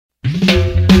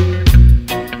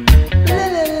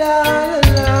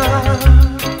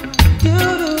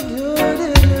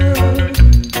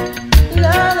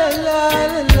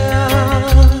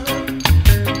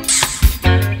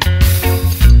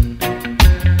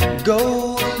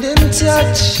Golden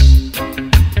touch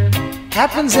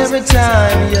happens every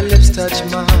time your lips touch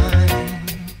mine.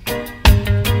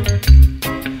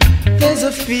 There's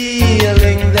a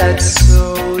feeling that's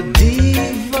so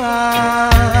divine.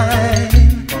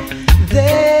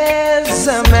 There's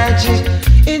a magic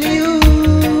in you.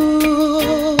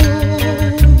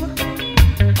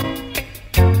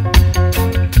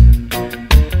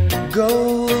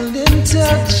 Golden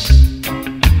touch.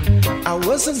 I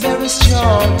wasn't very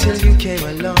strong till you came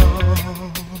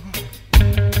along.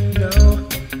 No,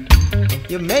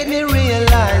 you made me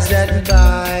realize that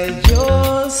by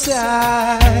your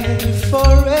side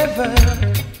forever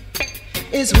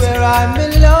is where I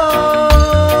belong.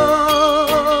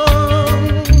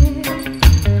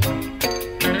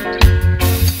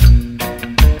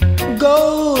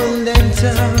 Golden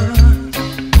touch,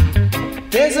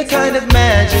 there's a kind of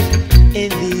magic in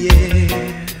the air.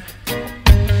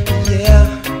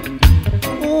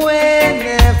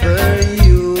 Whenever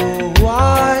you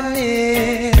are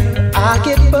near, I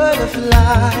get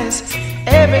butterflies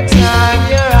every time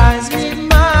your eyes meet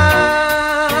mine.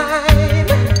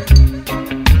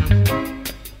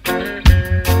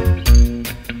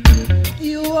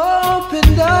 You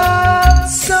opened up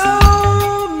so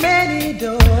many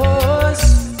doors,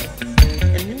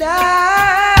 and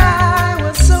I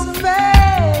was so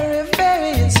very,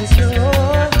 very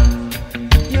insecure.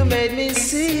 You made me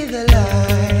see the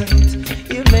light.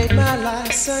 You made my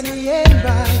life sunny and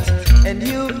bright, and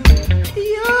you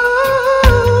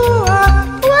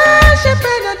worship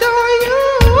and adore you.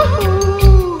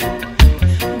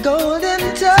 Golden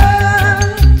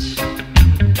touch.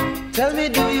 Tell me,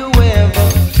 do you ever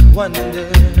wonder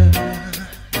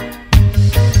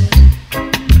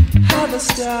how the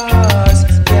stars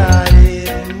got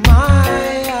in my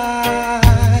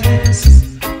eyes?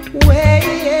 Well,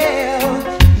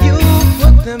 you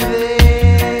put them there.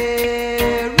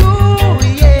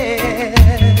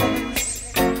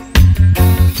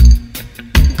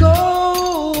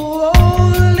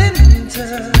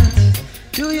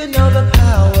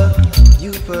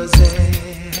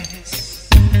 Possess.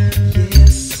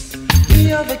 Yes,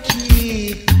 you're the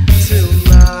key to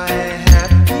my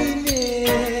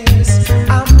happiness.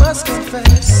 I must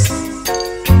confess,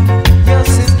 you're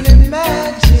simply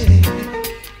magic,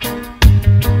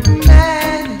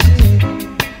 magic.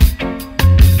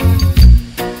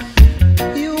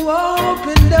 You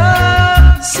opened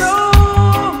up so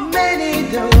many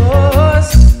doors,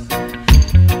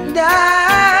 and I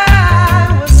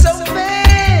was so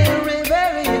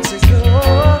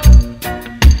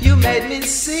made me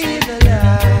see the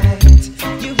light.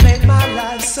 You made my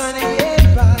life sunny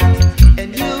and bright, and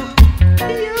you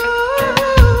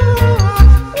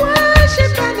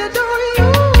worship and adore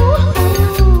you.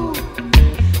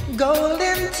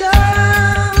 Golden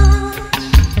touch.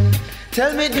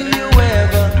 Tell me, do you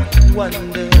ever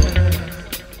wonder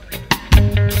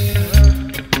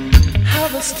how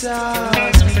the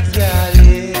stars got